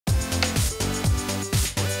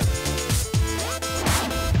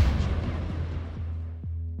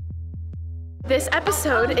This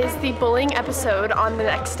episode is the bullying episode on The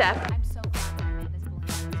Next Step.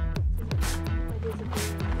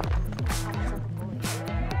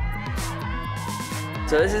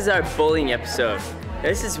 So this is our bullying episode.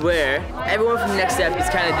 This is where everyone from Next Step is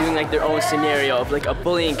kind of doing like their own scenario of like a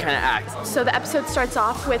bullying kind of act. So the episode starts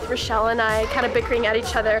off with Rochelle and I kind of bickering at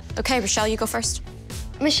each other. Okay, Rochelle, you go first.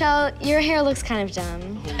 Michelle, your hair looks kind of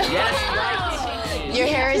dumb. Yes, right. Your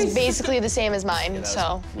hair is basically the same as mine,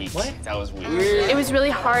 so. What? That was weird. It was really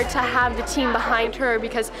hard to have the team behind her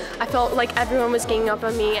because I felt like everyone was ganging up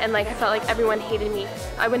on me and like I felt like everyone hated me.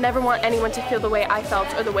 I would never want anyone to feel the way I felt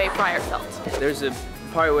or the way Briar felt. There's a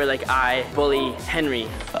part where like I bully Henry.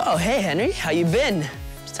 Oh, hey Henry, how you been?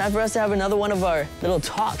 It's time for us to have another one of our little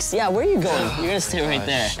talks. Yeah, where are you going? You're gonna stay right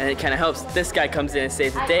there. And it kind of helps. This guy comes in and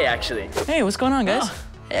saves the day, actually. Hey, what's going on, guys? Oh.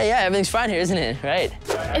 Yeah, everything's fine here, isn't it? Right.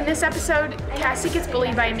 In this episode, Cassie gets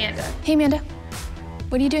bullied by Amanda. Hey, Amanda.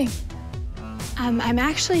 What are you doing? I'm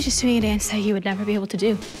actually just doing a dance that you would never be able to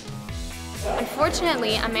do.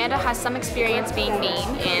 Unfortunately, Amanda has some experience being mean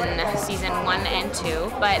in season 1 and 2,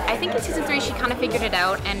 but I think in season 3 she kind of figured it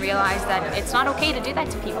out and realized that it's not okay to do that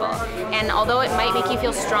to people. And although it might make you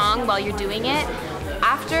feel strong while you're doing it,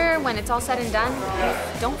 after, when it's all said and done,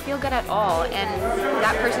 you don't feel good at all, and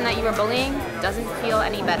that person that you were bullying doesn't feel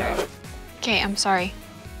any better. Okay, I'm sorry.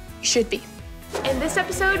 You should be. In this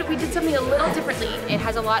episode, we did something a little differently. It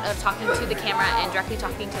has a lot of talking to the camera and directly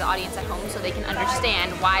talking to the audience at home so they can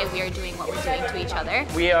understand why we are doing what we're doing to each other.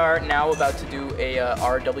 We are now about to do a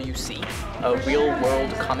RWC, a real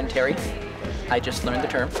world commentary. I just learned the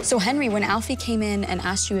term. So Henry, when Alfie came in and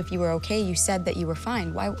asked you if you were okay, you said that you were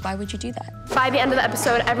fine. Why would you do that? By the end of the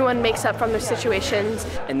episode, everyone makes up from their situations.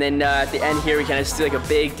 And then at the end here, we kind of just do like a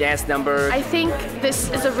big dance number. I think this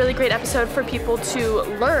is a really great episode for people to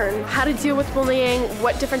learn how to deal with bullying,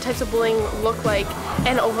 what different types of bullying look like,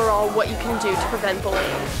 and overall what you can do to prevent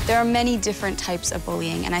bullying. There are many different types of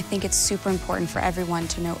bullying, and I think it's super important for everyone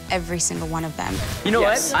to know every single one of them. You know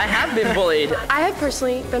what? I have been bullied. I have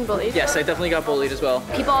personally been bullied. Yes, I definitely got bullied as well.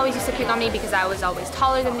 People always used to pick on me because I was always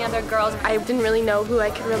taller than the other girls. I didn't really know who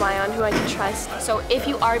I could rely on, who I could trust. So if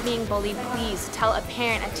you are being bullied, please tell a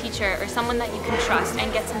parent, a teacher, or someone that you can trust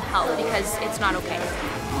and get some help because it's not okay.